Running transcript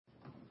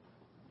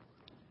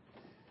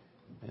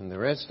and the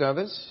rest of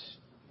us.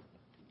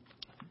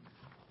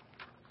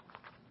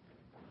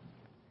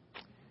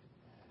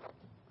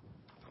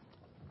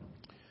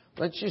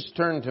 Let's just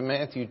turn to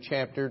Matthew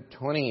chapter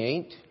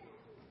 28.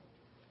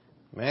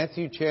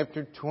 Matthew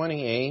chapter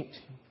 28.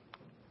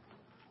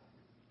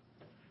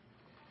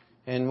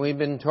 And we've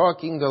been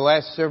talking the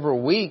last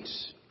several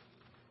weeks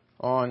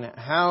on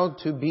how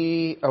to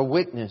be a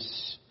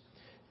witness.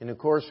 And of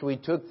course we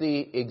took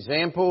the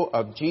example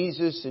of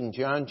Jesus in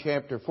John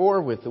chapter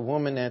 4 with the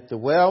woman at the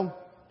well.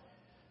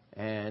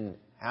 And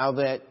how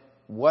that,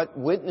 what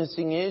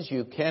witnessing is,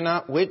 you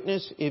cannot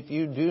witness if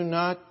you do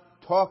not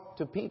talk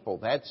to people.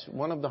 That's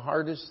one of the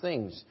hardest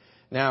things.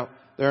 Now,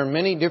 there are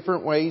many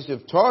different ways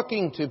of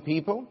talking to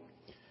people.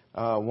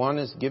 One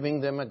is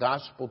giving them a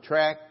gospel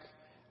tract.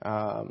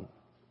 I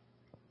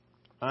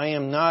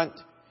am not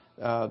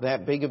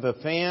that big of a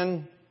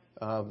fan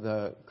of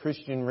the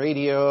Christian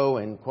radio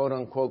and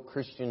quote-unquote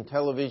Christian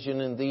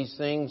television and these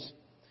things.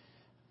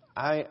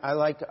 I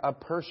like a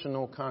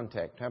personal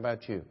contact. How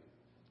about you?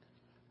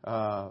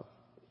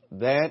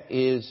 That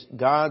is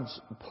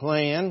God's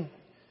plan.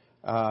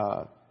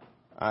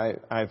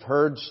 I've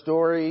heard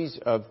stories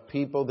of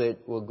people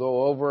that will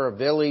go over a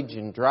village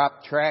and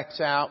drop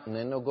tracts out, and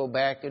then they'll go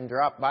back and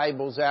drop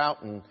Bibles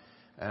out, and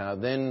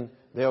then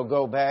they'll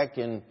go back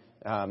and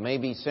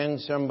maybe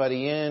send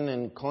somebody in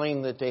and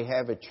claim that they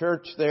have a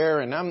church there.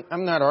 And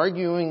I'm not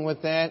arguing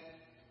with that,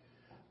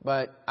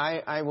 but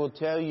I will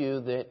tell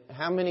you that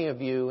how many of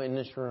you in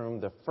this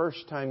room, the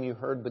first time you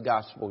heard the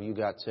gospel, you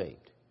got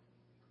saved?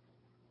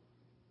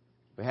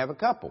 We have a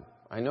couple.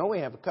 I know we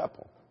have a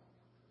couple.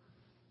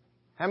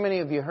 How many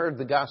of you heard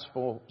the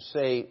gospel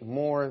say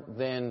more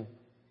than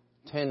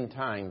 10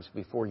 times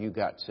before you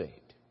got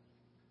saved?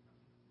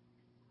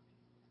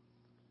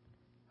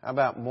 How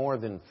about more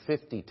than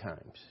 50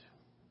 times?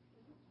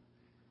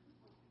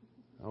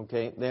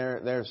 Okay,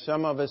 there's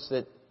some of us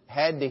that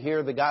had to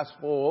hear the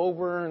gospel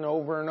over and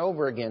over and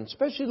over again,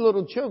 especially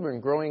little children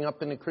growing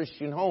up in a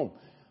Christian home.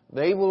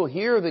 They will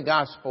hear the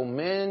gospel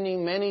many,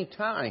 many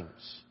times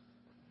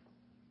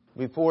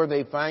before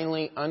they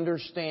finally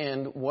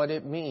understand what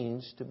it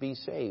means to be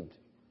saved.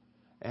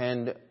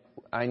 And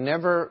I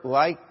never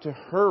like to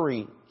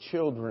hurry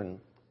children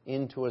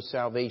into a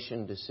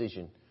salvation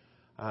decision.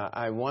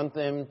 I want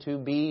them to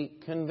be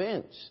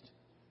convinced.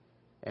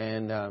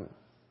 And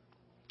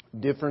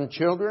different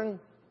children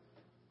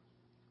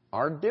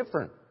are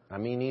different. I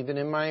mean, even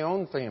in my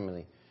own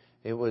family,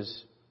 it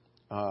was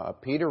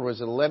Peter was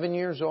 11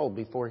 years old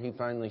before he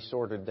finally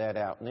sorted that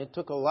out. And it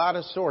took a lot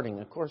of sorting.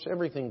 Of course,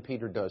 everything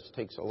Peter does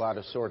takes a lot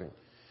of sorting.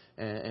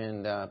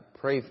 And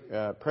pray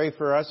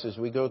for us as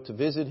we go to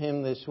visit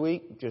him this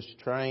week. Just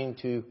trying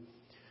to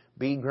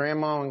be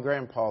grandma and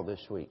grandpa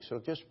this week.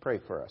 So just pray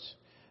for us.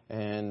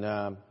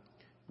 And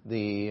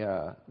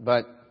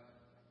but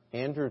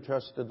Andrew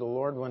trusted the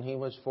Lord when he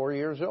was 4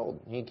 years old.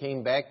 He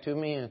came back to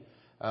me,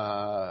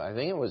 I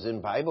think it was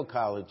in Bible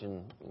college,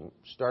 and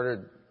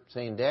started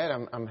saying, "Dad,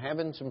 I'm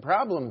having some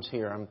problems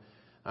here.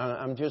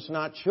 I'm just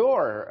not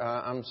sure.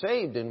 I'm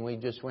saved." And we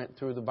just went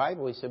through the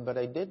Bible. He said, "But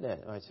I did that."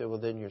 I said, "Well,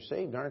 then you're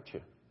saved, aren't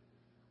you?"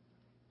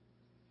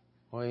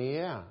 "Well,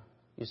 yeah."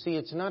 You see,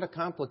 it's not a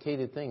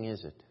complicated thing,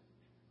 is it?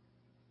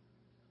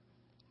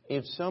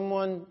 If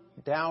someone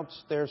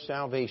doubts their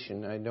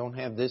salvation, I don't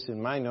have this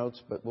in my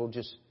notes, but we'll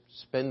just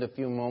spend a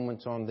few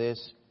moments on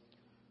this.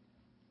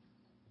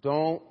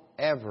 Don't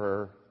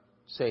ever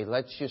say,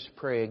 "Let's just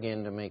pray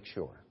again to make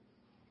sure."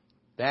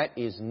 That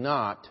is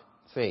not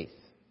faith.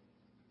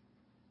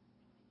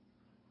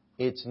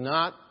 It's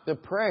not the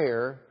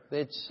prayer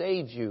that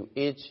saves you.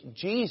 It's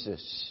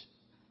Jesus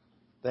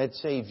that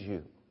saves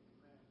you.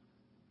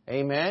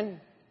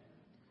 Amen?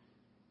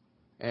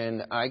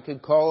 And I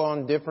could call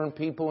on different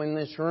people in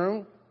this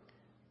room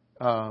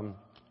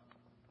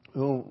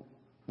who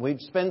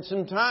we've spent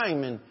some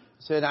time and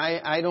said,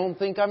 I don't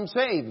think I'm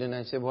saved. And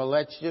I said, well,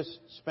 let's just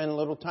spend a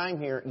little time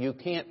here. You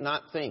can't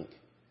not think.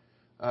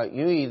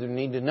 You either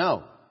need to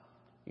know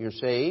you're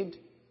saved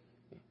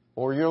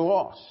or you're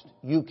lost.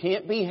 You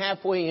can't be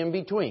halfway in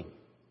between.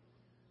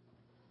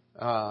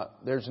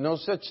 There's no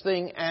such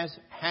thing as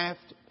half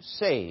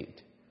saved.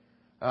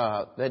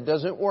 That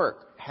doesn't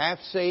work. Half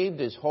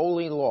saved is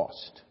wholly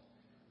lost.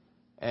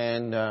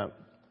 And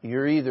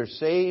you're either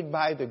saved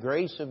by the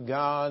grace of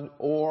God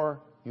or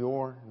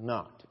you're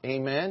not.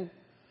 Amen?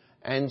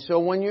 And so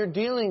when you're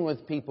dealing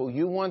with people,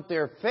 you want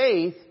their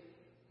faith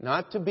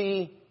not to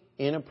be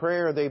in a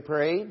prayer they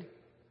prayed.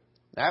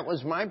 That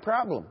was my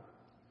problem.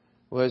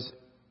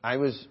 I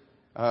was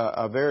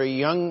a very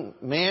young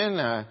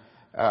man.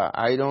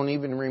 I don't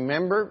even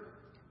remember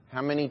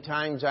how many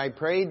times I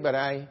prayed, but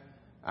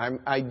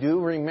I do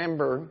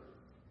remember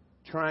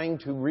trying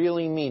to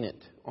really mean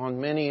it on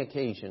many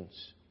occasions.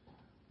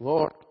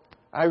 Lord,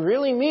 I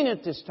really mean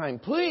it this time.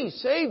 Please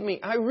save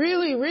me. I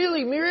really,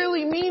 really,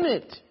 really mean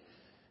it.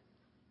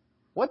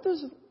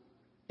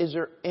 Is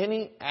there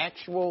any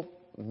actual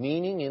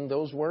meaning in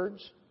those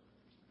words?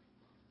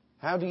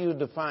 How do you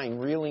define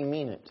really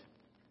mean it?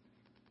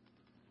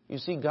 You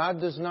see,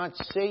 God does not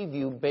save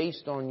you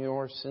based on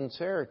your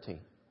sincerity.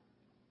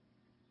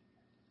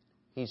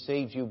 He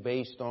saves you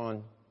based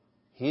on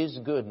His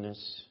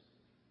goodness.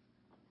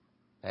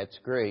 That's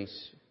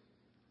grace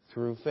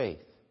through faith.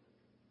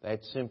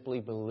 That's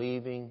simply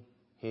believing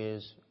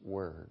His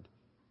Word.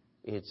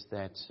 It's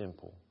that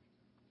simple.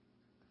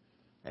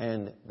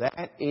 And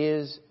that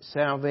is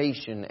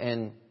salvation.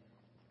 And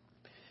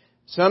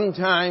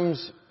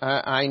sometimes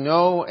I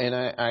know, and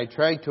I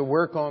try to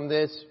work on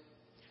this,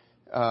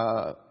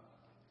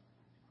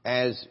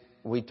 as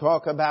we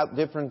talk about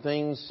different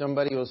things,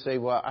 somebody will say,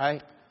 well,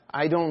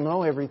 I don't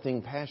know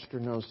everything Pastor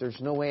knows. There's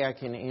no way I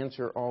can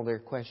answer all their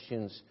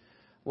questions.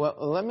 Well,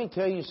 let me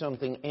tell you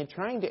something. And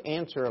trying to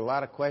answer a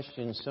lot of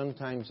questions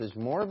sometimes is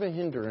more of a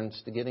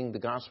hindrance to getting the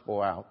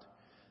gospel out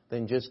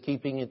than just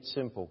keeping it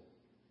simple.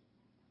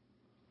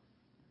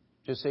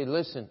 Just say,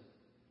 listen,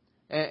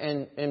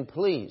 and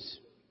please,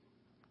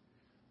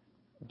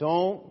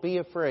 don't be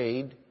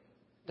afraid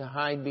to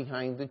hide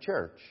behind the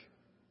church.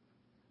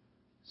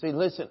 Say,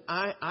 listen,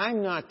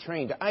 I'm not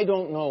trained. I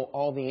don't know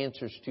all the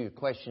answers to your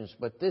questions,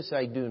 but this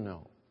I do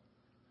know.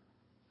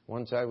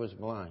 Once I was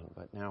blind,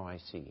 but now I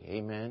see.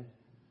 Amen.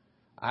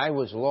 I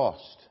was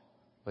lost,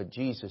 but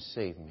Jesus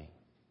saved me.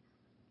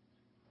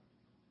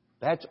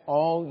 That's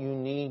all you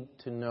need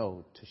to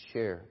know to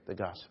share the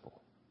gospel.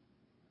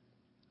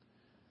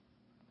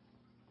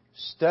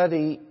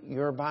 Study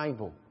your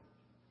Bible.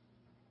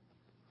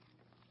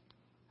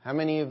 How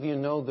many of you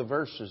know the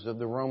verses of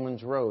the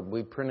Romans Road?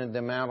 We printed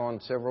them out on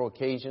several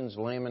occasions,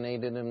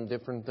 laminated them,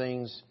 different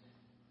things.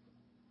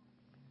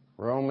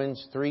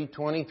 Romans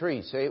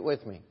 3:23. Say it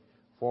with me.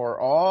 For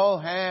all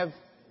have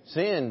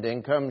sinned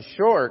and come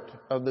short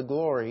of the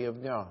glory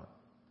of God.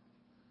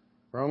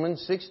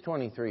 Romans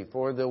 6:23.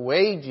 For the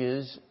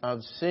wages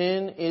of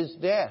sin is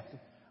death,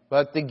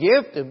 but the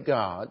gift of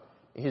God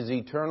is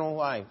eternal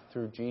life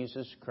through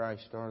Jesus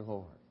Christ our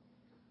Lord.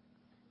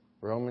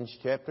 Romans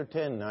chapter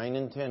 10, 9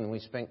 and 10. We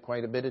spent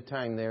quite a bit of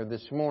time there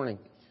this morning.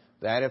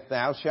 That if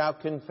thou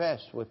shalt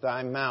confess with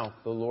thy mouth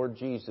the Lord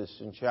Jesus,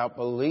 and shalt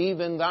believe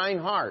in thine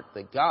heart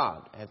that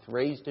God hath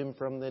raised Him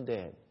from the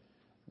dead,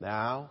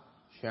 thou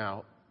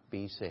shalt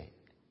be saved.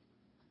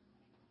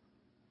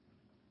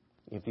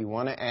 If you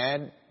want to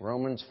add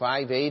Romans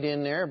 5:8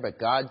 in there, but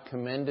God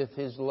commendeth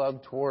His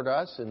love toward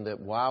us, and that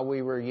while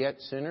we were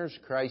yet sinners,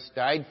 Christ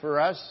died for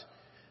us,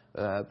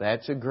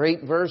 that's a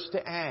great verse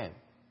to add.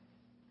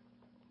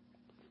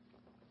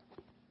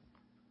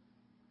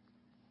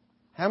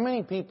 How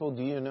many people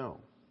do you know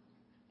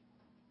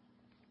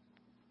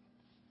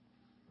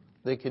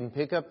that can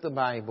pick up the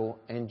Bible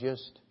and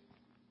just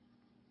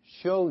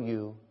show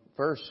you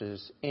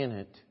verses in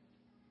it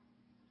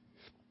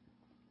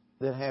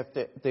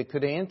that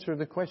could answer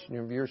the question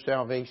of your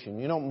salvation?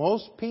 You know,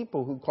 most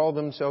people who call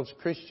themselves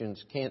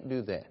Christians can't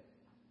do that.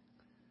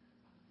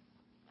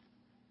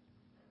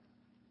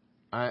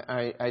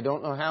 I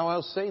don't know how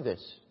else to say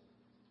this.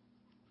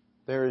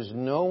 There is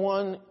no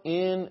one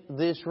in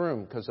this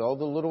room, because all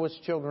the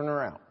littlest children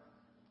are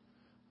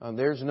out.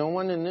 There's no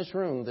one in this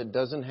room that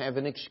doesn't have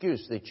an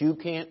excuse that you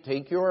can't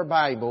take your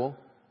Bible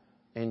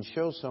and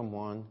show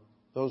someone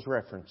those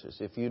references.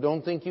 If you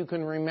don't think you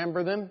can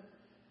remember them,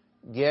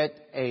 get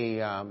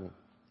a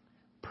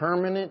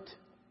permanent,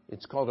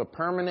 it's called a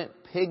permanent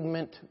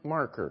pigment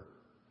marker.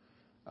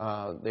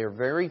 They're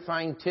very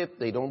fine tip.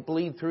 They don't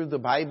bleed through the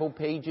Bible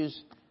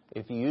pages.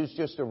 If you use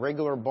just a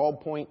regular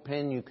ballpoint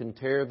pen, you can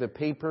tear the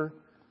paper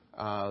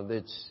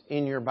that's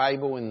in your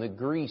Bible, and the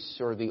grease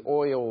or the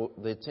oil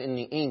that's in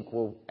the ink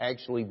will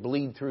actually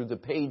bleed through the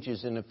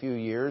pages in a few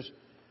years.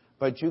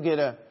 But you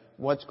get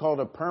what's called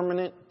a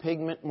permanent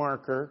pigment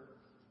marker,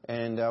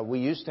 and we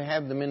used to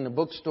have them in the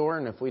bookstore,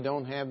 and if we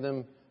don't have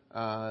them,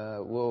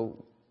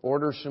 we'll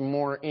order some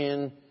more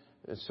in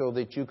so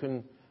that you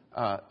can,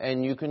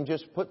 and you can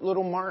just put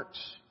little marks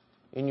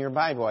in your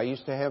Bible. I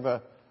used to have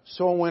a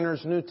Soul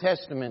Winner's New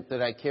Testament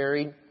that I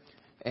carried,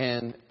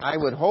 and I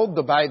would hold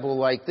the Bible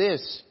like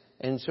this,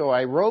 and so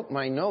I wrote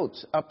my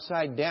notes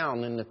upside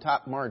down in the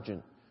top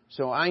margin,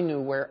 so I knew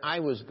where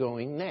I was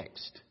going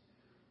next.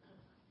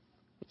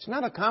 It's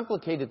not a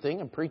complicated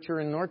thing. A preacher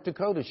in North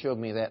Dakota showed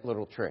me that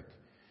little trick.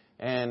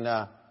 And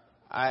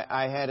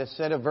I had a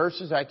set of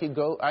verses. I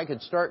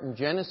could start in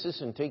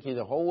Genesis and take you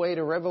the whole way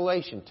to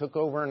Revelation. It took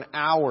over an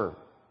hour.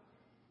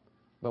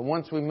 But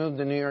once we moved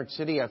to New York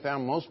City, I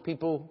found most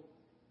people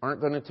aren't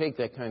going to take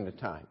that kind of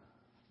time.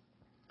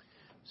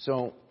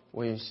 So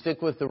we stick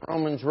with the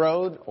Romans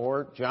Road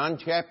or John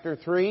chapter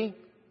 3.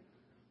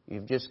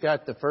 You've just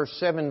got the first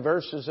 7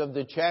 verses of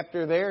the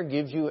chapter there.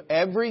 Gives you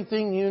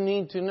everything you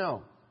need to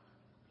know.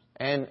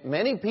 And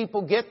many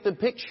people get the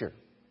picture.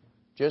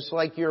 Just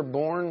like you're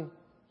born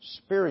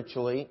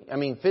physically,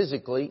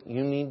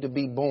 you need to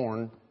be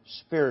born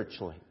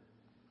spiritually.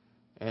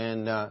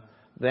 And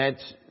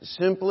that's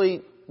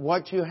simply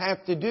what you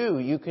have to do.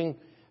 You can.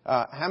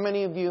 How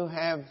many of you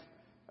have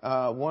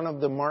one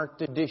of the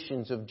marked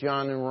editions of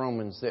John and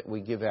Romans that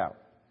we give out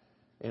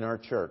in our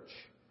church?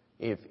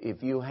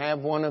 If you have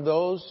one of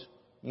those,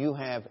 you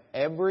have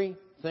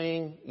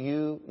everything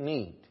you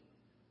need,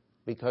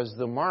 because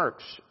the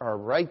marks are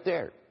right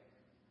there.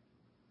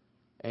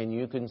 And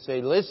you can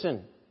say,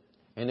 listen,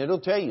 And it'll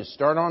tell you,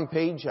 start on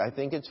page, I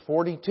think it's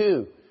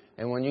 42.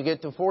 And when you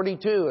get to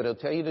 42, it'll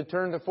tell you to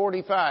turn to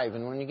 45.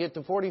 And when you get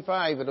to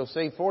 45, it'll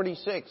say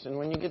 46. And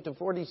when you get to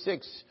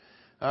 46,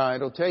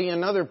 it'll tell you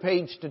another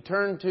page to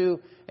turn to.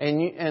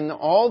 And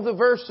all the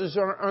verses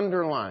are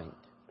underlined.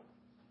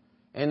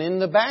 And in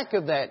the back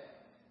of that,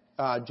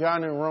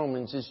 John and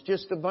Romans, is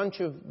just a bunch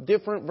of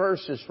different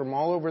verses from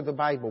all over the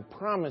Bible,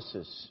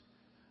 promises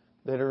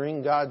that are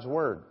in God's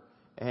Word.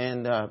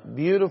 And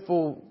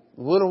beautiful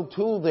little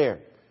tool there.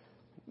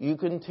 You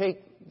can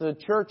take the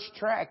church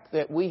tract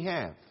that we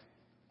have.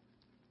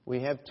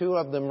 We have 2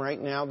 of them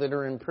right now that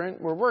are in print.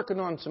 We're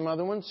working on some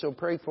other ones, so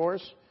pray for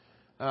us.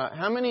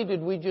 How many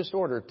did we just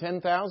order?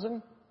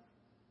 10,000?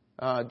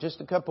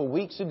 Just a couple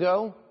weeks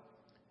ago.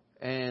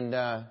 And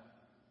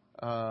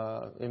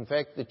in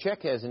fact, the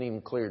check hasn't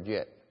even cleared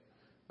yet.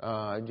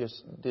 I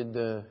just did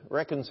the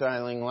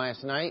reconciling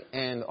last night,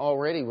 and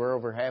already we're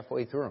over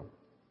halfway through them.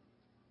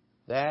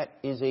 That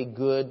is a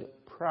good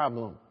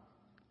problem.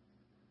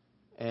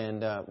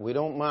 And we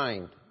don't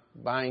mind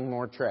buying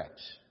more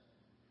tracts.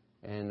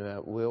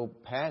 And we'll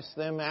pass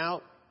them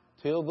out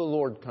till the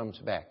Lord comes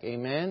back.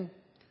 Amen?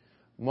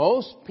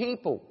 Most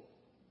people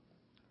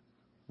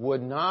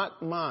would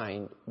not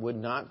mind, would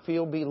not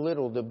feel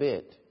belittled a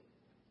bit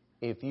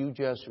if you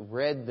just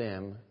read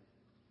them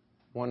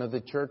one of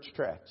the church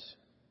tracts.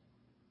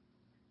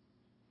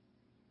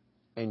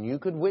 And you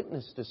could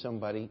witness to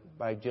somebody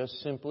by just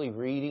simply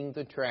reading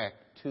the tract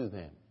to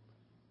them.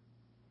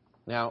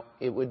 Now,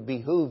 it would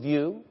behoove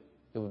you,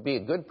 it would be a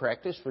good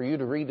practice for you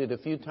to read it a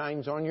few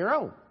times on your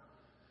own,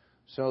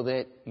 so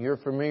that you're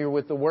familiar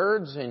with the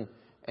words and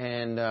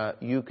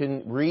you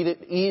can read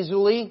it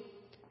easily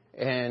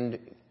and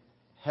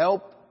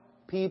help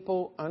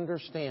people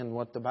understand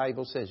what the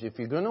Bible says. If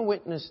you're going to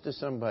witness to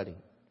somebody,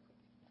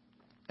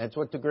 that's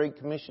what the Great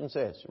Commission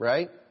says,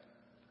 right?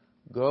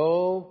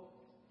 Go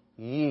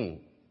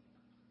ye.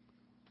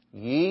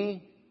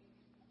 Ye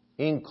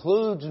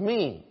includes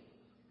me,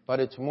 but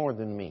it's more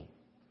than me.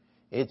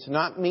 It's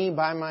not me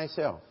by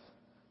myself.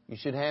 You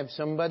should have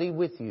somebody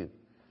with you.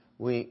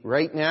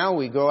 Right now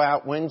we go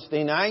out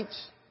Wednesday nights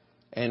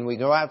and we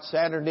go out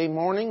Saturday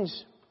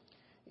mornings.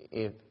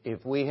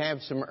 If we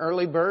have some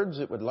early birds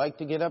that would like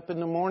to get up in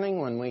the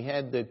morning, when we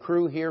had the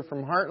crew here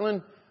from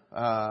Heartland,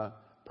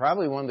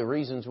 probably one of the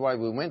reasons why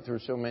we went through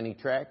so many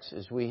tracts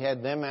is we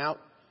had them out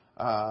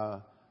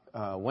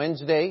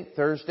Wednesday,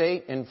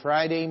 Thursday, and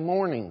Friday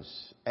mornings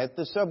at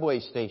the subway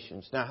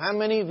stations. Now, how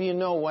many of you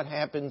know what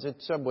happens at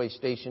the subway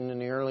station in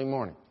the early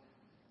morning?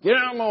 Get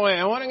out of my way.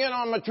 I want to get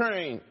on my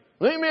train.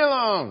 Leave me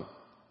alone.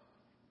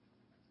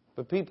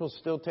 But people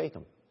still take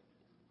them.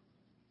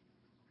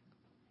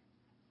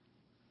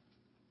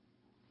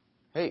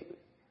 Hey,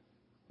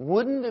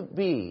 wouldn't it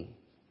be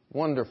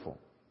wonderful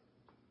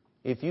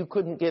if you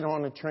couldn't get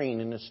on a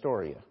train in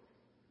Astoria?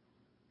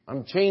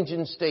 I'm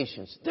changing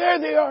stations. There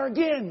they are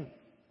again.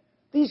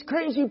 These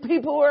crazy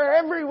people are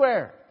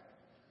everywhere.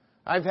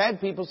 I've had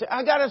people say,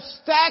 I got a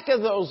stack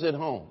of those at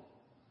home.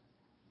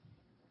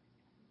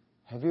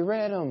 Have you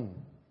read them?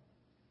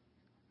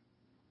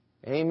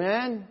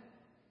 Amen?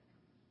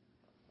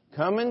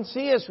 Come and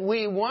see us.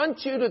 We want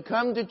you to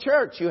come to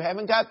church. You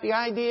haven't got the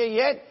idea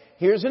yet?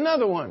 Here's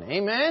another one.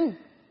 Amen?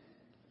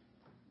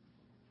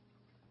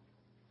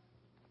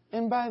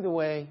 And by the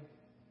way,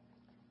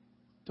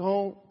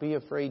 don't be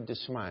afraid to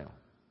smile.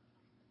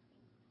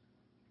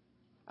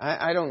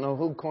 I don't know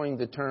who coined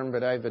the term,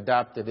 but I've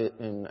adopted it,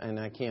 and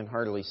I can't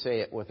hardly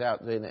say it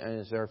without it,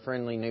 as our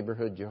friendly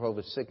neighborhood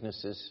Jehovah's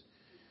Witnesses.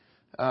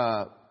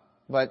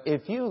 But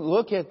if you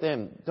look at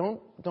them,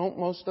 don't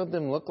most of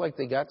them look like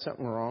they got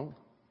something wrong?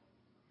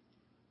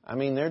 I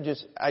mean,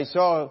 I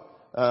saw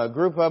a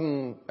group of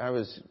them, I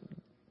was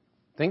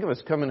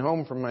coming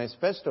home from my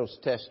asbestos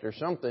test or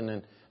something,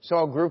 and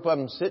saw a group of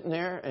them sitting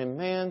there, and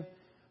man,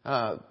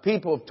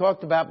 people have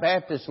talked about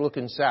Baptists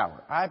looking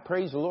sour. I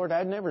praise the Lord,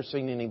 I'd never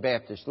seen any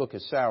Baptists look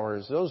as sour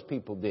as those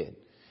people did.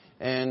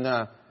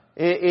 And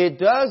it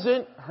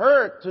doesn't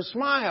hurt to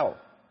smile.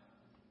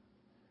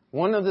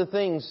 One of the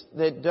things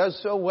that does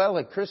so well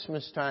at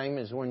Christmas time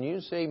is when you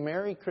say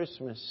Merry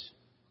Christmas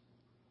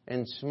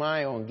and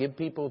smile and give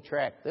people a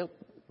tract. A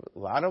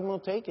lot of them will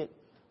take it.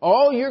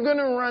 Oh, you're going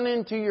to run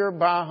into your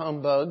bah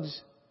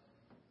humbugs.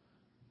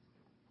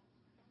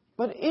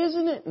 But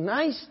isn't it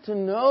nice to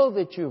know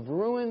that you've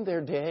ruined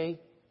their day?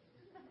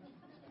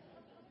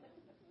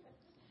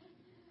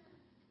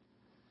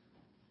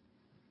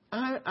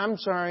 I'm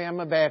sorry, I'm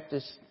a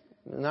Baptist.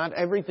 Not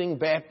everything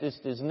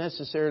Baptist is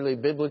necessarily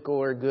biblical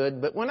or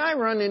good, but when I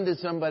run into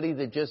somebody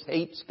that just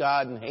hates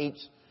God and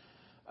hates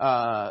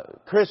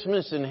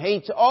Christmas and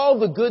hates all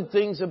the good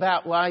things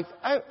about life,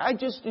 I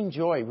just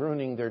enjoy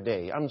ruining their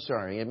day. I'm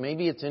sorry,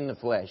 maybe it's in the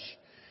flesh.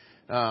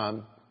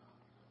 But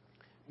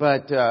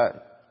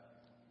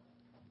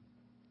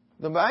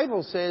the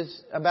Bible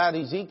says about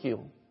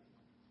Ezekiel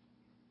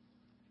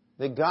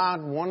that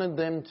God wanted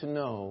them to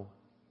know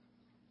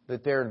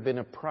that there had been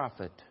a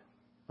prophet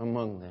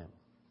among them.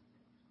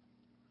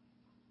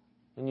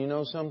 And you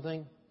know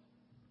something?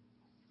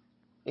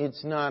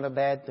 It's not a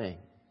bad thing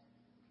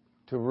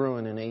to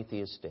ruin an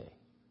atheist's day.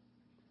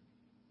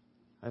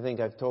 I think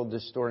I've told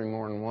this story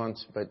more than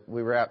once, but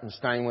we were out in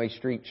Steinway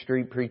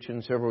Street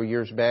preaching several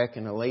years back,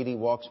 and a lady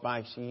walks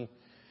by. She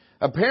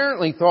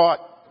apparently thought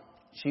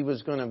she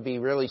was going to be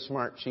really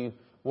smart. She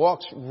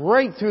walks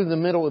right through the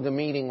middle of the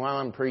meeting while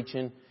I'm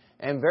preaching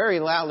and very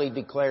loudly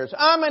declares,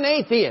 "I'm an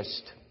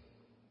atheist."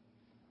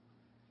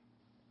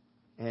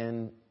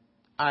 And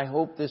I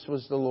hope this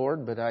was the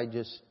Lord, but I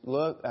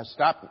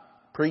stopped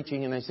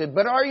preaching and I said,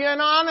 "But are you an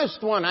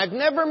honest one? I've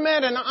never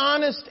met an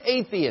honest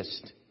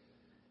atheist."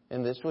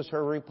 And this was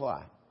her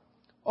reply.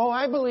 "Oh,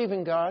 I believe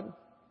in God."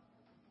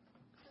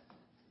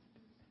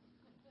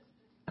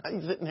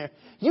 I'm sitting there.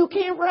 You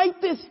can't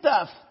write this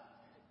stuff.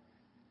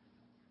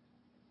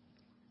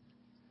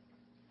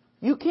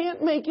 You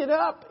can't make it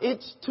up.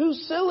 It's too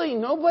silly.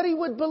 Nobody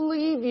would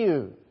believe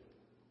you.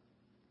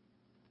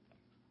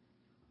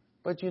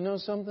 But you know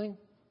something?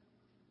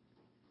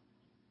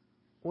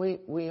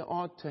 We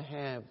ought to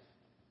have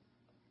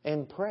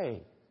and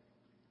pray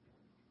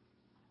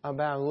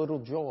about a little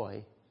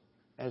joy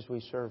as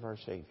we serve our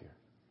Savior.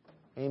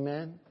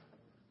 Amen?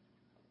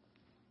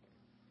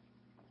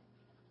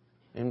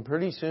 And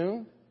pretty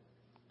soon,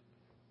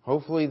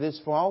 hopefully this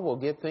fall, we'll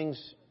get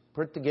things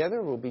put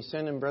together. We'll be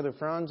sending Brother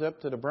Franz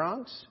up to the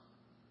Bronx.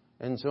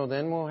 And so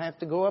then we'll have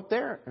to go up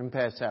there and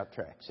pass out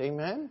tracts.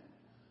 Amen?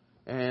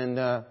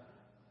 And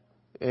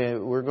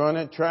we're going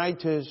to try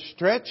to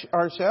stretch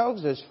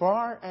ourselves as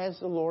far as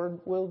the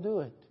Lord will do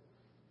it.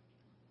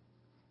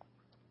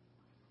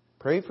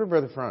 Pray for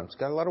Brother Franz.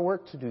 Got a lot of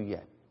work to do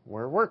yet.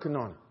 We're working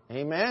on it.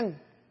 Amen?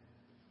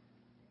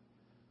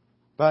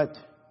 But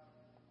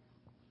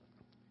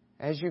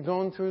as you're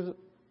going through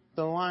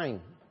the line,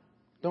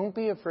 don't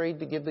be afraid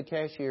to give the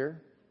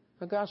cashier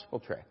a gospel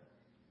tract.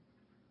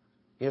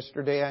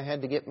 Yesterday I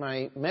had to get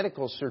my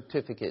medical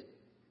certificate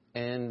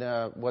and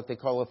what they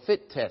call a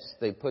fit test.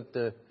 They put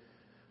the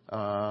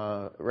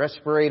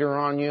respirator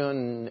on you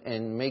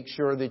and make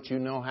sure that you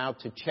know how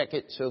to check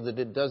it so that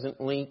it doesn't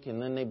leak, and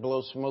then they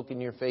blow smoke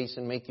in your face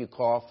and make you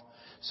cough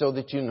so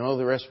that you know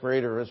the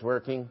respirator is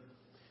working.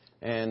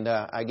 And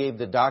I gave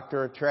the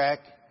doctor a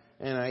tract,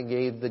 and I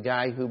gave the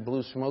guy who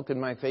blew smoke in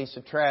my face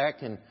a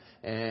tract, and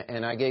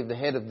I gave the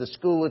head of the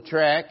school a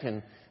tract,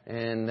 and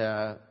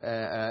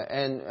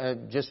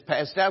just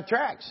passed out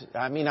tracts.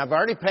 I mean, I've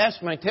already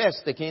passed my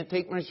test. They can't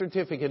take my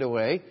certificate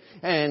away.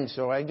 And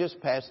so I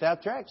just passed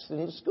out tracts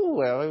in the school.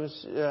 One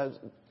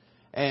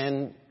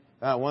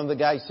of the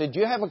guys said, "Do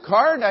you have a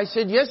card?" I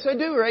said, "Yes, I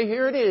do. Right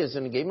here it is."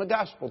 And I gave him a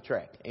gospel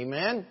tract.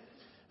 Amen.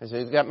 I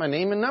said, "It's got my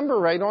name and number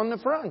right on the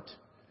front."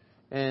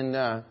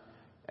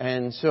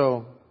 And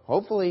so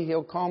hopefully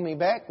he'll call me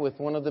back with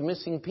one of the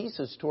missing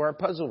pieces to our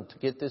puzzle to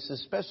get this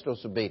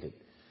asbestos abated.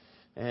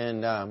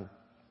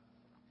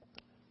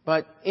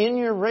 But in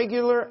your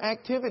regular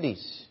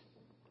activities,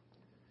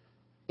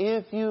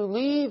 if you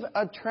leave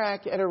a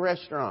tract at a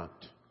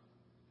restaurant,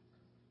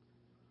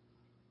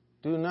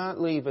 do not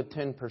leave a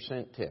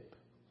 10% tip.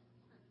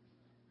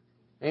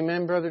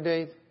 Amen, Brother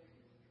Dave?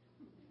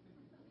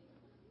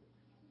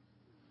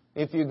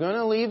 If you're going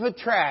to leave a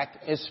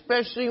tract,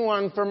 especially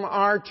one from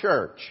our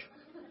church,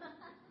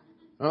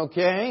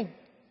 okay?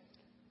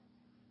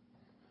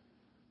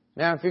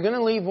 Now, if you're going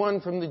to leave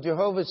one from the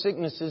Jehovah's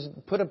Witnesses,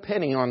 put a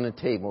penny on the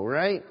table,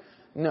 right?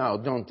 No,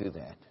 don't do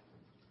that.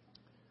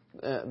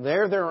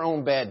 They're their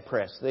own bad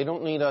press. They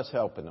don't need us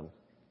helping them.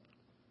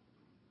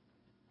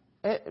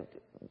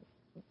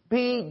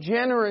 Be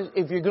generous.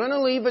 If you're going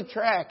to leave a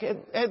tract,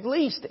 at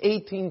least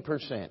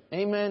 18%.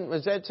 Amen?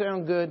 Does that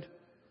sound good?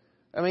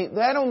 I mean,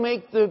 that'll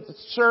make the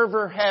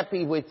server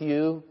happy with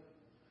you.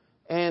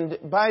 And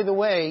by the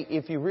way,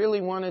 if you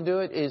really want to do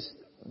it, is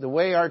the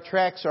way our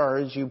tracts are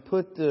is you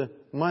put the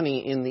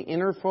money in the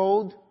inner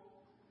fold,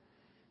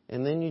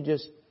 and then you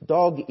just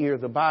dog ear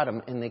the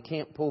bottom, and they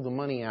can't pull the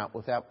money out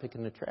without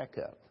picking the tract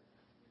up.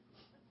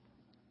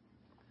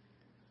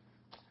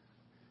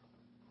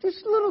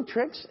 Just little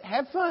tricks.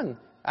 Have fun.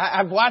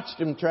 I've watched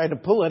them try to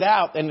pull it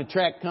out, and the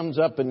tract comes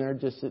up, and they're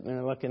just sitting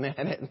there looking at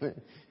it.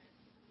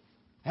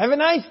 Have a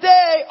nice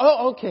day.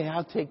 Oh, okay,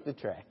 I'll take the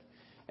tract.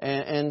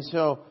 And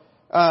so,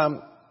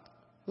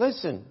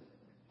 listen.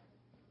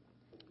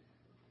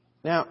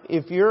 Now,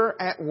 if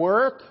you're at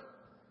work,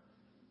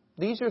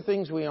 these are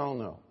things we all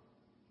know.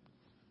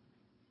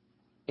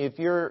 If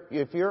you're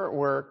at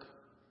work,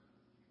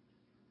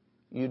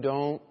 you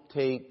don't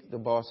take the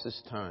boss's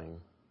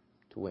time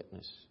to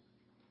witness.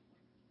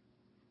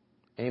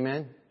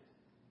 Amen?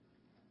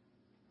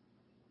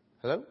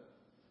 Hello?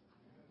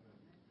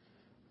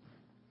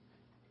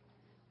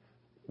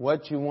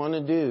 What you want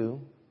to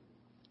do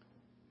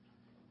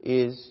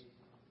is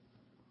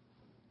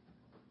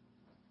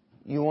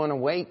you want to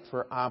wait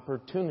for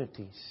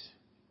opportunities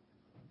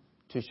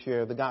to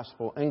share the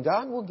gospel. And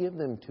God will give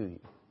them to you.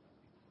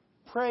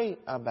 Pray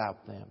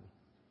about them.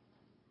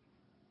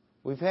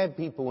 We've had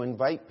people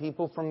invite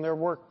people from their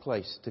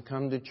workplace to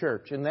come to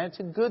church, and that's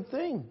a good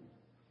thing.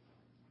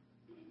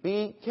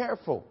 Be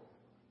careful.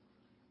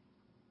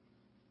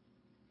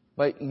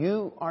 But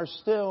you are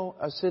still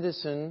a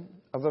citizen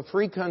of a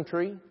free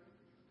country,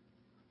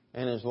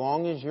 And as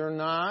long as you're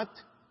not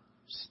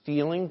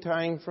stealing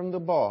time from the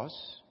boss,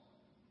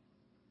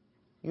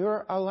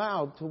 you're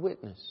allowed to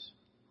witness.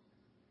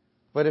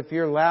 But if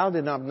you're loud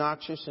and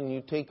obnoxious and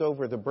you take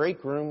over the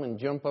break room and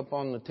jump up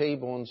on the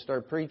table and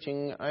start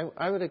preaching,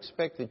 I would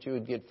expect that you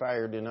would get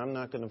fired, and I'm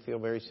not going to feel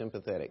very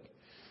sympathetic.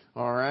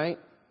 All right?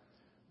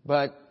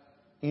 But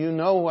you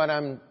know what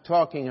I'm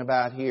talking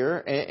about here,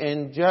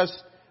 and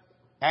just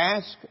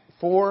ask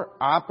for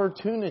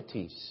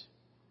opportunities.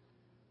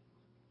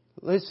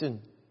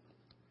 Listen,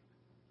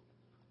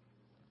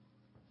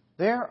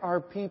 there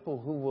are people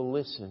who will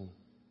listen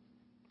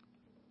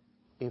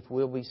if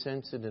we'll be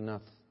sensitive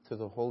enough to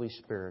the Holy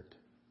Spirit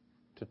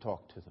to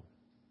talk to them.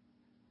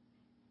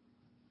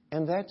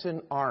 And that's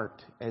an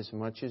art as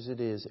much as it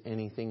is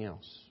anything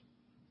else.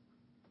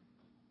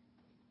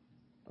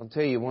 I'll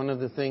tell you, one of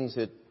the things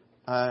that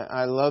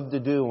I loved to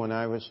do when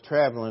I was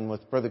traveling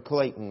with Brother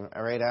Clayton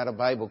right out of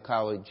Bible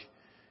college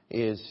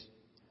is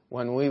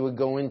when we would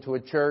go into a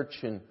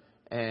church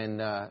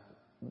and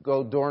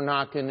go door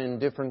knocking and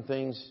different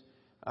things.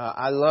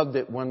 I loved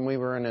it when we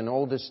were in an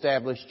old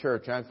established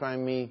church. I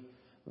find me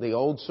the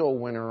old soul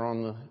winner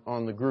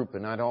on the group,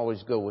 and I'd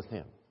always go with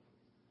him.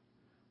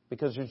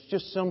 Because there's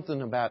just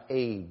something about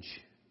age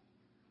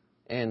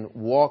and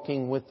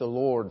walking with the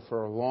Lord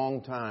for a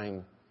long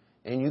time,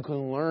 and you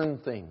can learn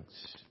things.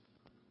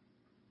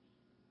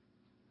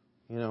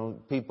 You know,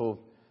 people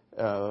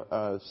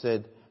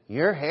said,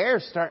 "Your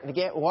hair's starting to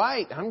get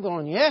white." I'm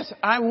going, yes,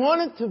 I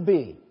want it to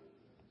be.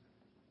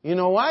 You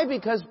know why?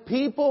 Because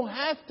people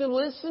have to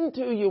listen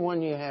to you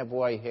when you have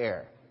white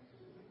hair.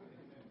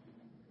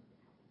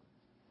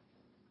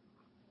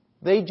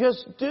 They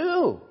just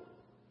do.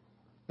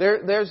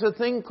 There's a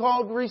thing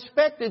called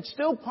respect. It's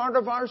still part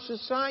of our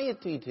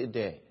society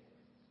today.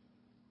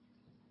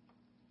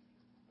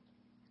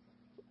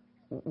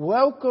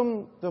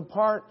 Welcome the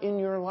part in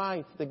your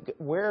life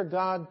where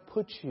God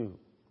puts you.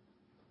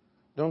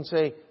 Don't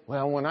say,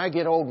 well, when I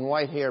get old and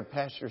white hair,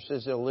 Pastor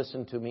says they'll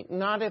listen to me.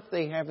 Not if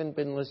they haven't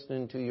been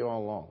listening to you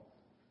all along.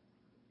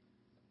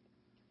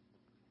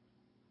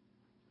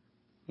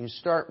 You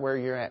start where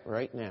you're at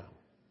right now.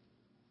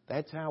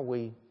 That's how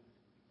we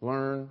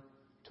learn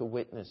to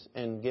witness.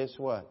 And guess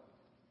what?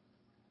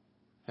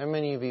 How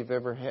many of you have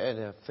ever had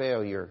a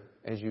failure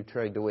as you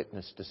tried to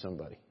witness to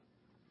somebody?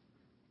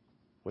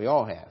 We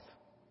all have.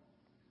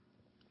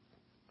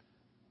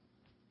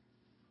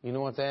 You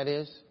know what that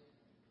is?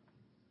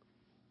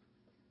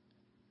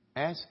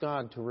 Ask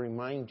God to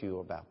remind you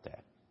about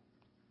that.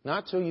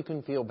 Not so you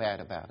can feel bad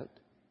about it,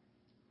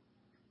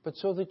 but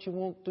so that you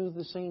won't do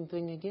the same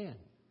thing again.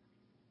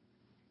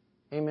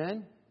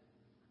 Amen?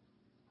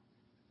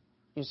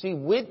 You see,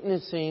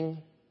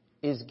 witnessing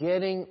is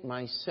getting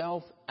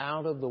myself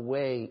out of the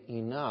way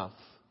enough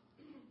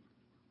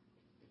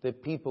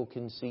that people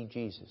can see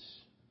Jesus.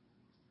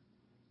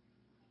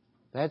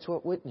 That's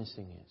what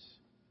witnessing is.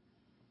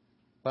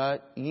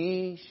 But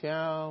ye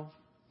shall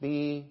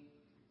be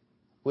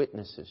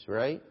witnesses,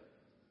 right?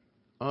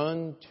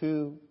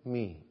 Unto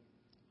me.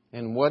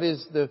 And what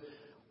is the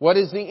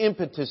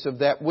impetus of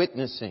that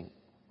witnessing?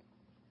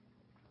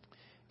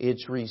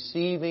 It's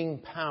receiving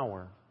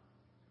power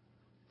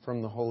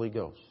from the Holy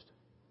Ghost.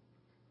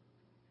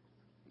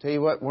 Tell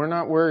you what, we're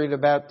not worried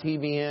about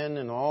TBN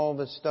and all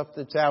the stuff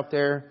that's out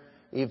there.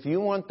 If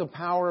you want the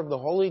power of the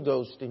Holy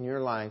Ghost in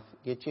your life,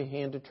 get you a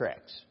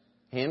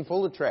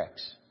handful of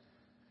tracts,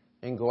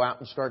 and go out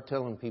and start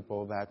telling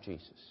people about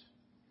Jesus.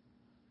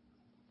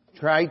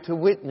 Try to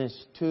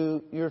witness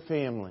to your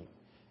family.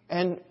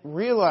 And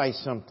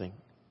realize something.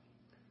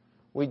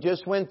 We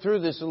just went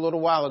through this a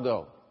little while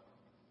ago.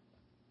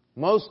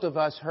 Most of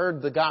us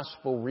heard the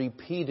gospel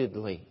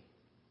repeatedly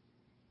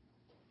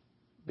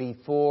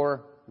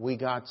before we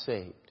got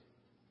saved.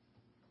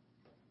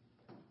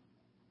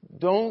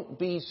 Don't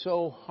be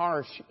so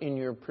harsh in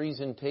your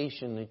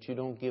presentation that you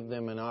don't give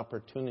them an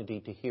opportunity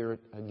to hear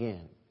it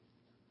again.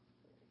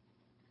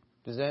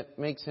 Does that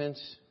make sense?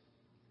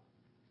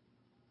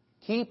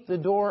 Keep the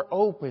door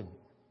open.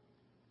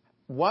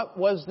 What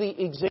was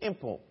the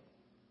example?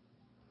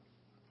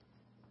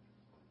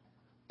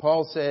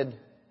 Paul said,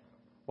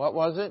 what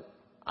was it?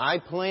 I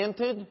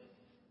planted,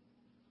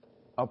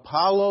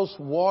 Apollos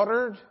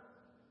watered,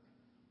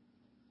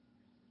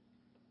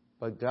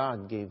 but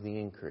God gave the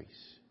increase.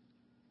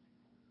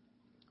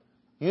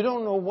 You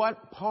don't know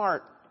what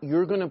part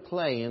you're going to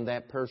play in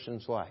that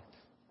person's life.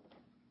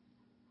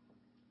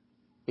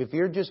 If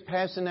you're just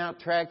passing out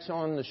tracts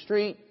on the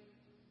street,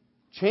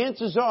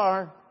 chances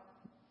are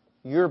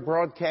you're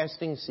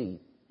broadcasting seed.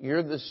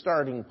 You're the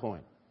starting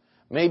point.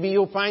 Maybe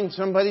you'll find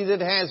somebody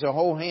that has a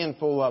whole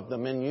handful of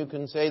them, and you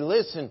can say,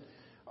 listen,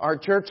 our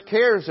church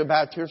cares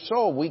about your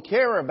soul. We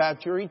care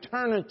about your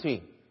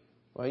eternity.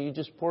 Well, you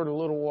just poured a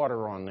little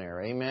water on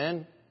there.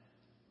 Amen?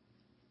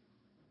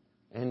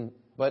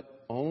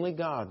 But only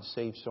God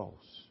saves souls.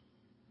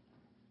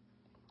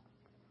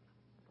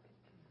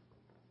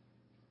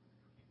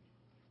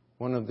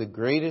 One of the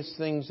greatest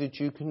things that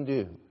you can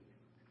do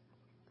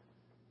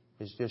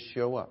is just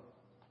show up.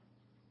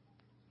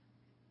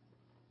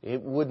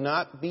 It would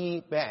not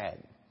be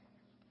bad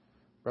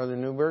Brother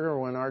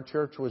Newberger, when our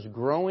church was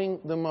growing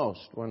the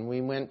most, when we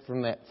went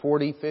from that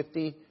 40,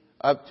 50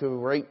 up to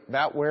right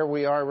about where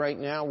we are right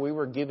now, we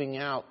were giving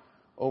out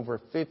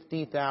over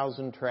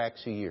 50,000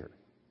 tracts a year.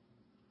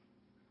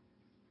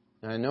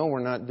 Now, I know we're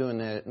not doing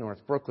that at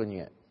North Brooklyn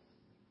yet.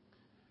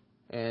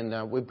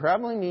 And we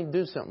probably need to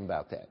do something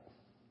about that.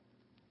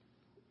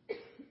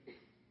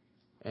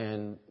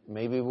 And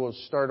maybe we'll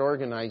start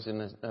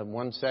organizing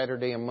one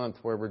Saturday a month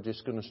where we're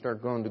just going to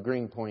start going to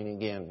Greenpoint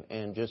again.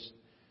 And just,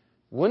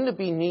 wouldn't it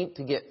be neat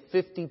to get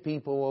 50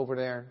 people over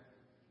there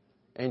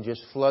and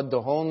just flood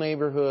the whole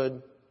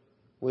neighborhood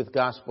with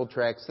gospel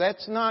tracts?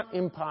 That's not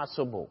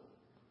impossible.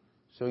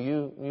 So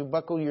you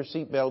buckle your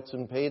seatbelts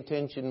and pay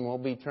attention. We'll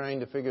be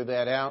trying to figure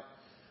that out.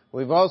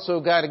 We've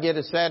also got to get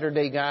a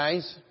Saturday,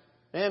 guys.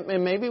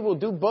 And maybe we'll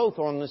do both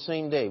on the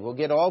same day. We'll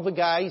get all the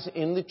guys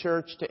in the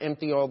church to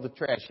empty all the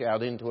trash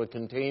out into a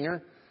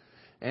container.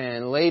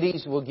 And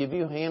ladies, we'll give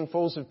you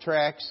handfuls of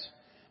tracts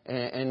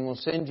and we'll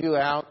send you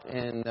out.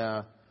 And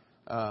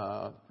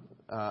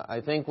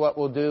I think what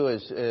we'll do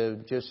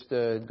is just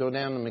go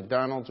down to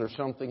McDonald's or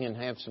something and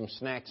have some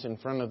snacks in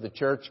front of the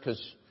church,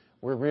 because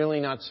we're really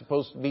not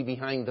supposed to be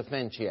behind the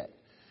fence yet,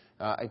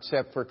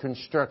 except for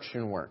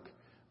construction work.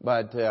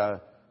 But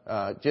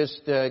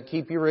just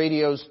keep your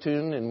radios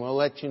tuned and we'll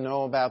let you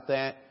know about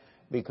that,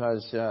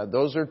 because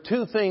those are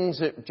two things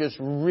that just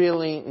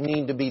really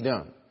need to be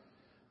done.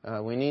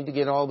 We need to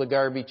get all the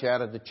garbage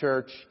out of the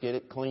church, get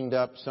it cleaned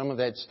up. Some of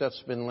that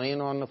stuff's been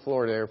laying on the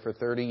floor there for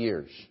 30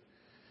 years.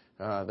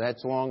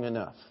 That's long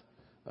enough.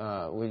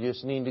 We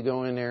just need to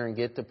go in there and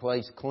get the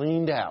place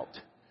cleaned out.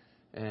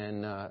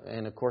 And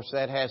of course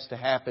that has to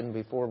happen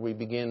before we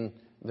begin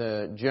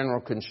the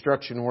general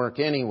construction work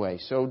anyway.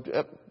 So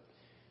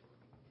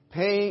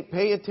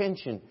pay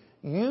attention.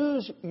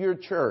 Use your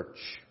church.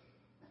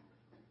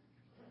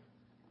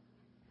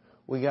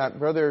 We got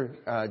Brother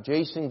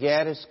Jason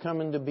Gaddis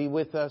coming to be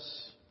with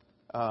us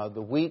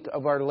the week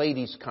of our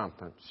ladies'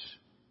 conference.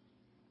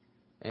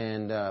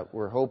 And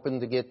we're hoping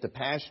to get the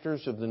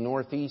pastors of the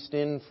Northeast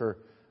in for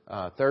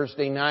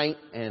Thursday night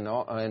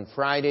and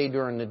Friday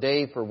during the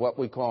day for what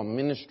we call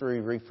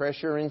Ministry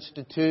Refresher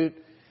Institute.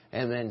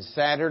 And then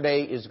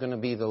Saturday is going to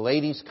be the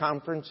ladies'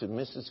 conference, and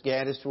Mrs.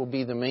 Gaddis will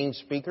be the main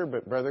speaker,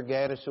 but Brother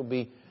Gaddis will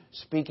be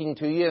speaking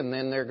to you. And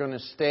then they're going to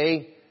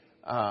stay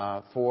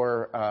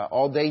for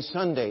all day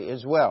Sunday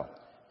as well.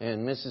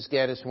 And Mrs.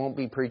 Gaddis won't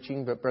be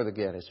preaching, but Brother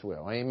Gaddis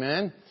will.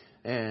 Amen.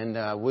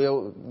 And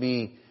we'll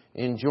be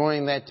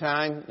enjoying that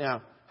time.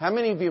 Now, how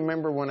many of you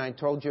remember when I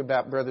told you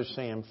about Brother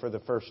Sam for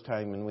the first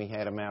time and we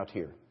had him out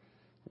here?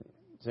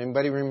 Does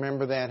anybody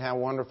remember that? How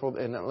wonderful.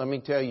 And let me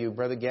tell you,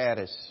 Brother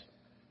Gaddis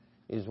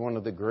is one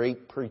of the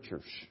great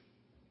preachers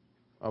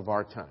of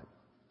our time.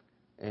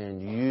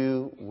 And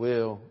you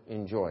will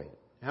enjoy it.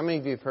 How many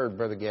of you have heard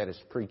Brother Gaddis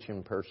preach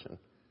in person?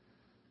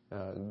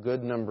 A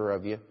good number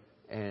of you.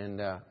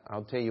 And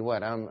I'll tell you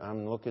what,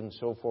 I'm looking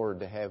so forward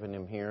to having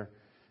him here.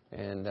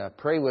 And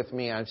pray with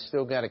me. I've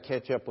still got to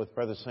catch up with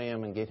Brother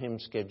Sam and get him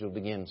scheduled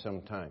again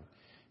sometime.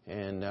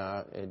 And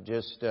it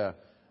just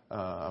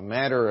a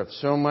matter of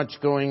so much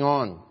going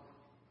on.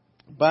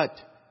 But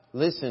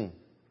listen,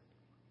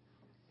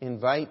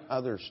 invite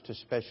others to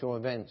special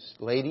events.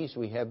 Ladies,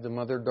 we have the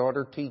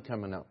Mother-Daughter Tea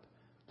coming up.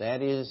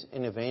 That is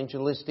an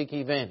evangelistic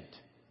event.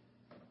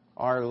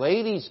 Our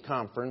ladies'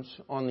 conference,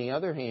 on the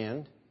other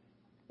hand,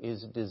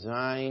 is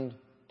designed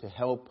to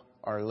help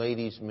our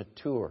ladies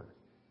mature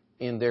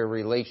in their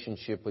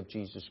relationship with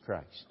Jesus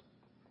Christ.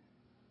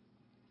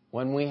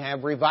 When we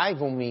have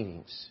revival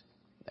meetings,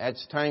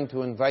 that's time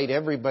to invite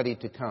everybody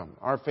to come.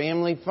 Our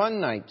family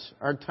fun nights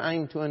are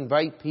time to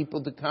invite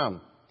people to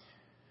come.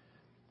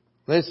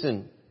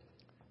 Listen,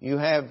 you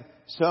have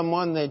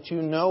someone that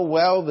you know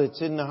well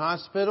that's in the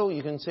hospital,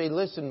 you can say,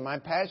 listen, my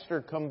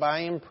pastor come by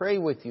and pray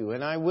with you,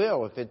 and I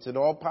will if it's at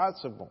all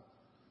possible.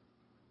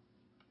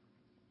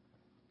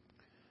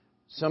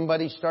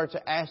 Somebody starts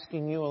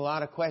asking you a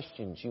lot of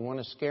questions. You want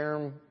to scare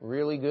them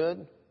really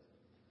good?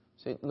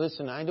 Say,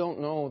 listen, I don't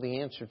know the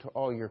answer to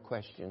all your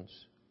questions.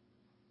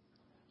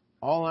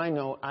 All I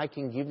know, I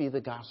can give you the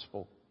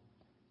gospel.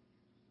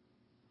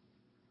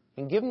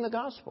 And give them the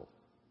gospel.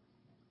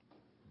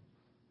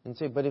 And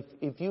say, but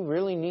if you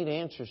really need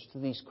answers to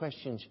these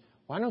questions,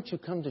 why don't you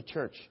come to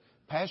church?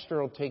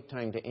 Pastor will take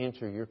time to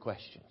answer your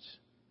questions.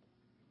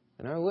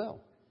 And I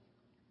will.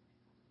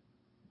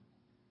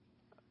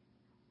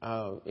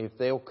 If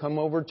they'll come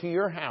over to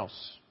your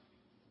house,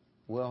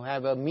 we'll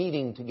have a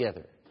meeting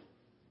together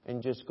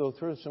and just go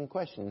through some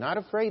questions. Not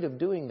afraid of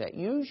doing that.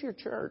 Use your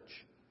church.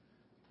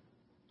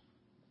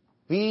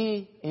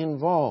 Be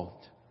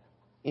involved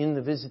in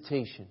the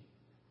visitation.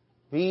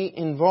 Be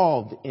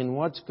involved in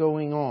what's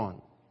going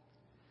on.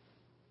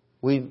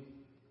 We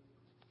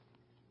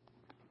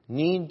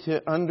need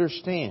to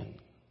understand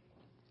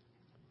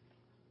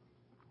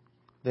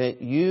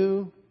that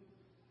you,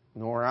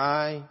 nor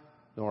I,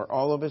 nor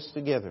all of us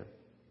together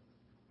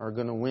are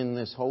going to win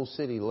this whole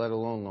city, let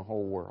alone the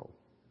whole world.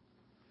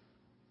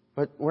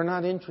 But we're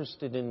not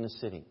interested in the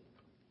city.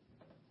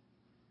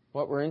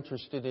 What we're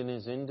interested in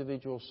is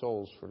individual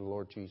souls for the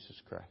Lord Jesus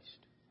Christ.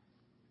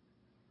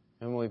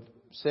 And we've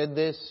said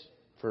this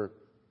for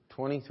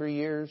 23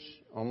 years,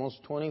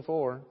 almost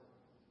 24.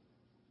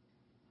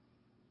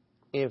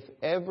 If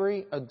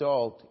every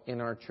adult in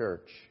our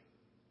church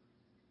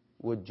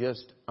would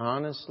just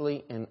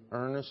honestly and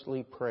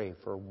earnestly pray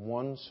for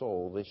one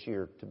soul this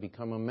year to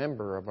become a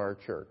member of our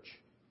church,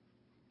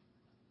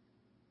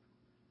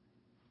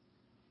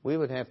 we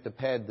would have to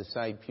pad the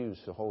side pews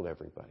to hold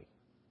everybody.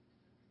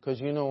 Because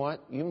you know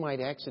what? You might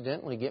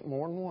accidentally get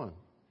more than one.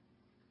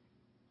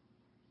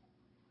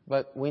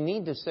 But we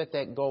need to set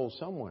that goal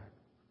somewhere.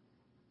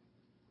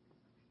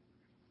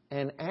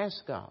 And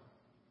ask God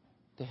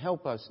to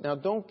help us. Now,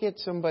 don't get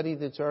somebody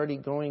that's already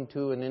going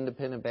to an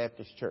independent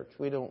Baptist church.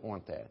 We don't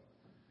want that.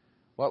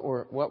 What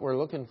we're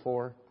looking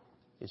for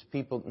is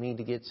people that need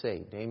to get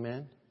saved.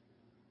 Amen?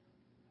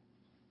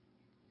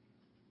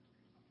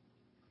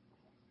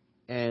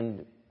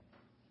 And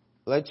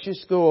let's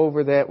just go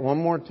over that one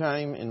more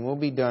time and we'll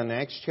be done.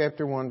 Acts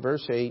chapter 1,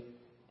 verse 8.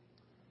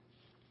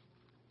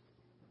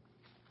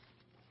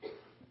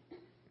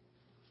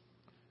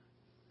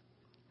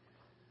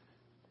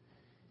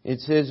 It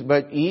says,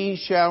 "But ye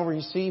shall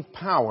receive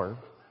power.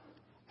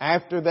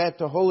 After that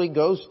the Holy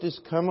Ghost is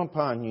come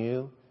upon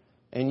you,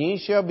 and ye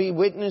shall be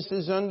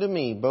witnesses unto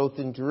me, both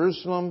in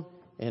Jerusalem,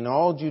 and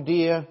all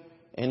Judea,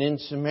 and in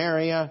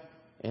Samaria,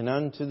 and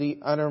unto the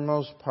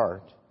uttermost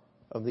part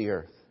of the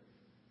earth."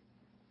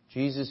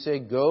 Jesus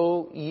said,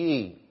 "Go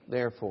ye,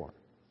 therefore."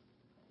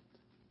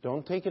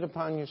 Don't take it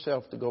upon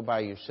yourself to go by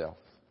yourself.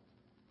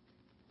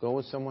 Go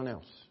with someone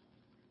else.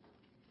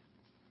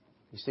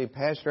 You say,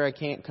 "Pastor, I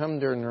can't come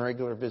during the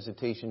regular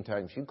visitation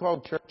times." You call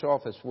church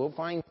office. We'll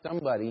find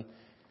somebody,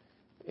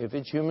 if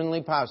it's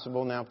humanly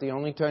possible. Now, if the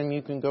only time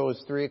you can go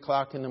is 3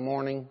 o'clock in the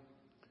morning,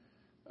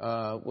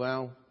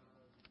 we'll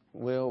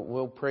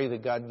pray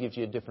that God gives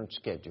you a different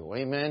schedule.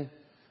 Amen?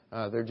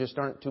 There just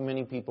aren't too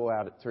many people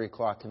out at 3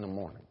 o'clock in the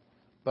morning.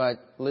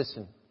 But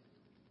listen,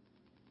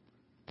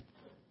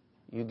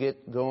 you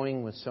get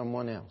going with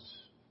someone else.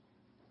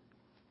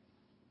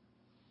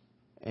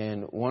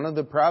 And one of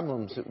the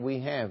problems that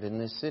we have in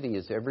this city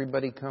is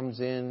everybody comes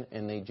in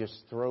and they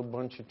just throw a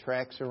bunch of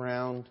tracts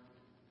around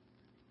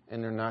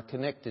and they're not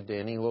connected to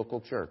any local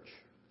church.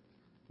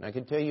 And I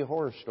can tell you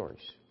horror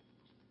stories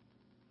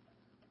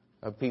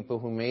of people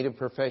who made a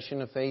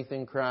profession of faith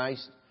in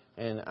Christ.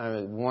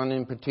 And one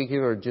in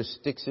particular just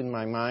sticks in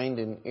my mind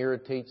and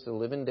irritates the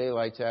living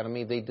daylights out of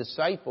me. They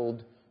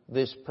discipled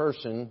this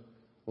person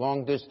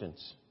long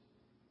distance.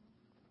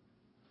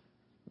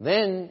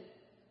 Then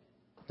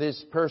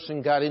this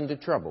person got into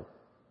trouble.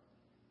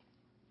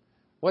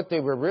 What they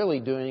were really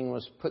doing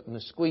was putting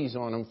the squeeze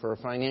on them for a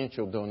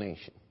financial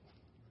donation.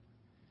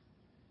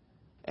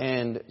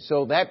 And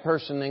so that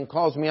person then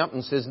calls me up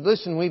and says,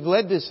 "Listen, we've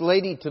led this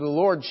lady to the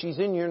Lord. She's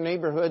in your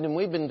neighborhood and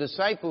we've been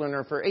discipling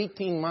her for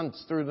 18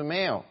 months through the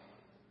mail."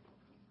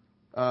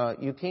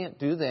 You can't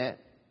do that.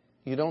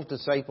 You don't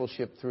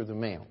discipleship through the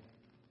mail.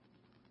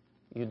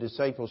 You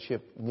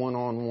discipleship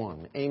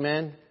one-on-one.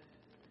 Amen?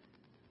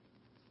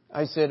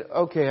 I said,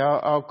 "Okay,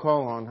 I'll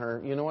call on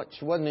her." You know what?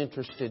 She wasn't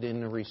interested in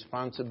the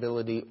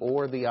responsibility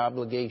or the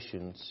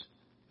obligations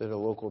that a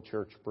local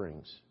church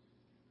brings.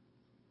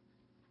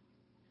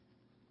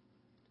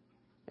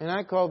 And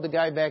I called the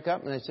guy back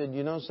up and I said,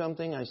 "You know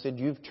something?" I said,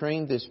 "You've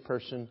trained this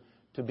person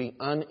to be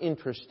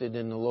uninterested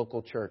in the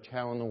local church.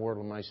 How in the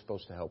world am I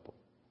supposed to help them?"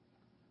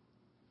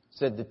 I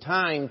said, "The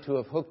time to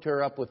have hooked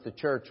her up with the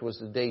church was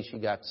the day she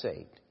got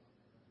saved.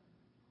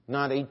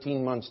 Not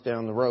 18 months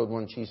down the road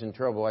when she's in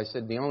trouble." I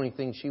said, "The only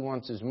thing she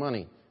wants is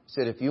money." I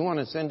said, "If you want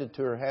to send it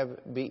to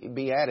her,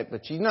 be at it.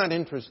 But she's not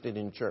interested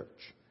in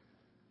church.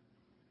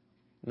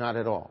 Not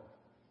at all."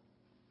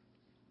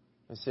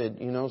 I said,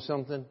 "You know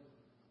something?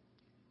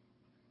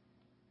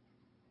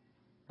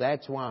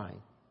 That's why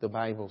the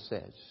Bible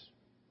says,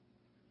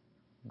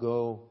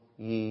 'Go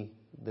ye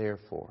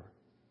therefore.'"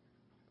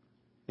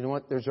 You know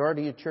what? There's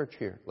already a church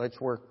here.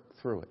 Let's work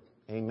through it.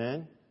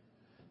 Amen?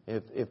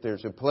 If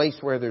there's a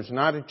place where there's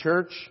not a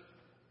church,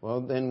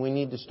 well, then we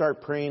need to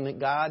start praying that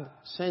God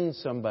sends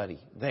somebody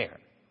there.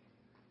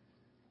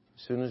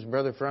 As soon as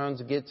Brother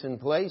Franz gets in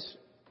place,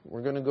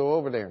 we're going to go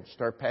over there and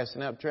start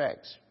passing out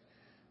tracts.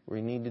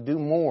 We need to do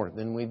more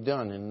than we've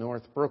done in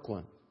North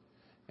Brooklyn.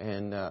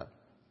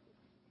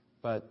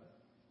 But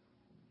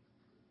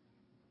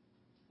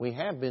we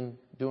have been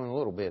doing a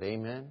little bit,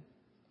 amen?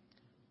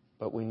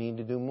 But we need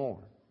to do more.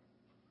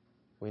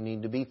 We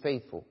need to be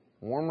faithful.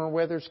 Warmer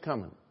weather's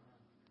coming.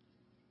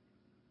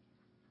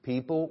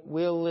 People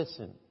will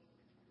listen.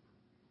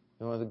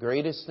 One of the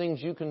greatest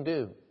things you can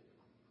do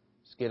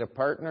is get a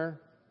partner,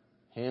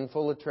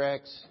 handful of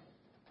tracts,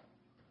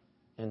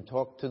 and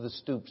talk to the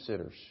stoop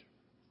sitters.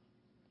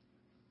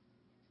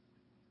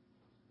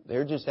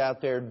 They're just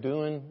out there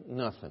doing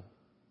nothing.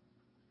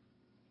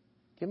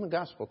 Give them a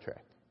gospel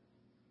tract.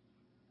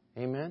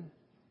 Amen?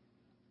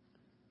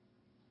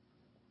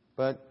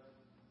 But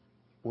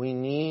we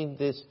need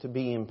this to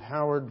be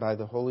empowered by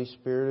the Holy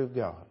Spirit of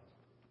God.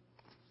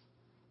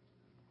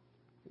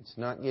 It's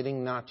not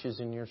getting notches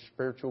in your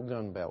spiritual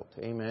gun belt.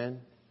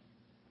 Amen.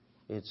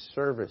 It's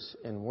service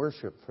and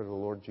worship for the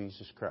Lord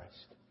Jesus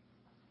Christ.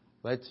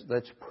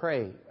 Let's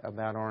pray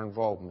about our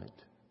involvement.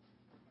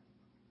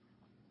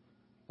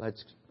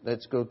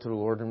 Let's go to the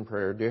Lord in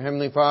prayer. Dear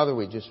Heavenly Father,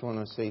 we just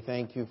want to say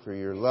thank you for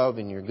your love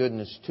and your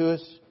goodness to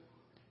us.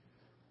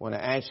 I want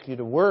to ask you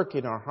to work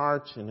in our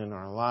hearts and in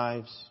our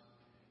lives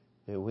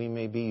that we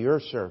may be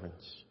your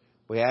servants.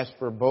 We ask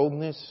for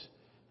boldness,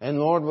 and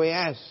Lord, we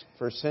ask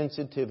for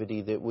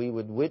sensitivity, that we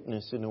would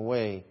witness in a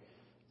way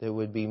that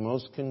would be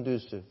most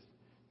conducive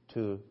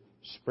to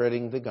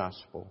spreading the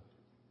gospel.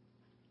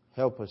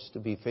 Help us to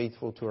be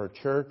faithful to our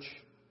church,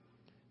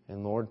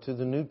 and Lord, to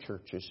the new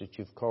churches that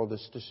you've called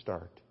us to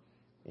start.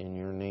 In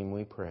your name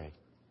we pray.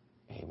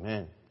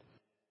 Amen.